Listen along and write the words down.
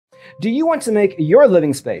Do you want to make your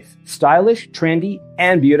living space stylish, trendy,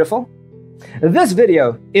 and beautiful? This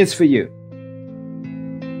video is for you.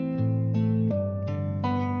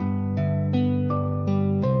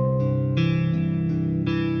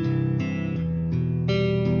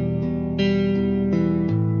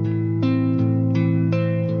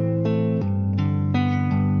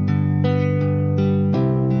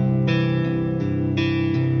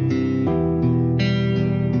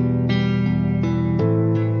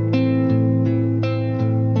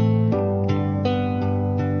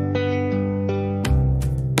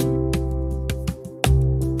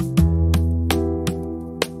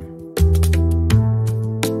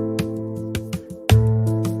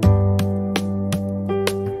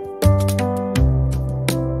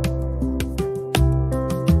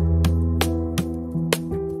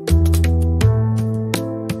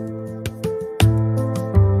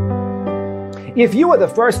 If you are the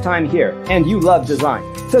first time here and you love design,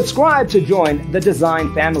 subscribe to join the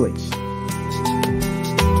design family.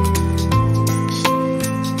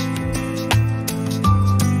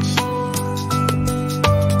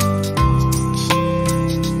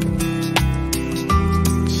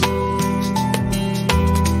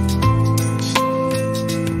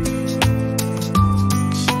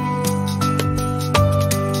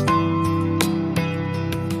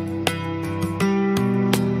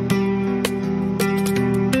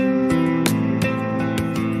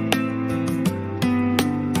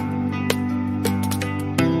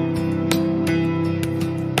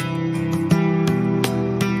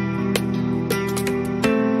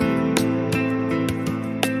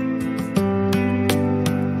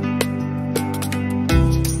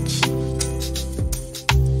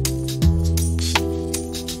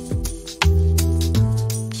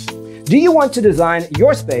 Do you want to design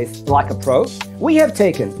your space like a pro? We have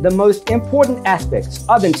taken the most important aspects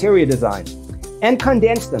of interior design and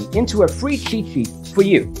condensed them into a free cheat sheet for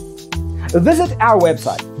you. Visit our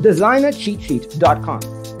website,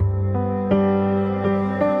 designercheatsheet.com.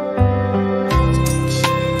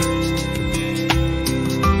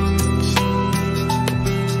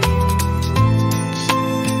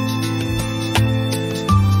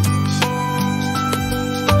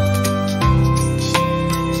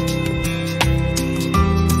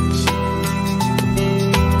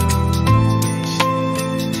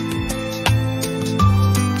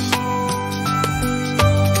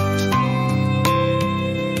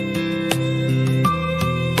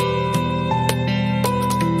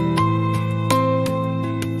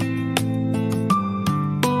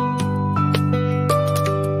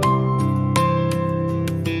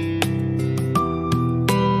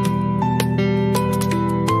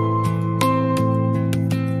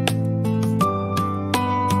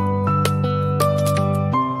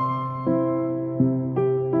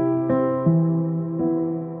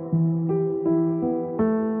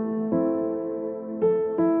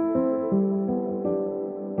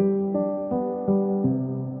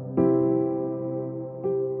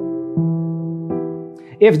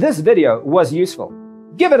 If this video was useful,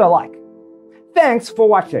 give it a like. Thanks for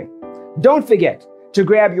watching. Don't forget to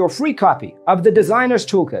grab your free copy of the Designer's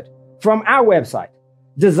Toolkit from our website,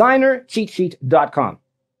 designercheatsheet.com.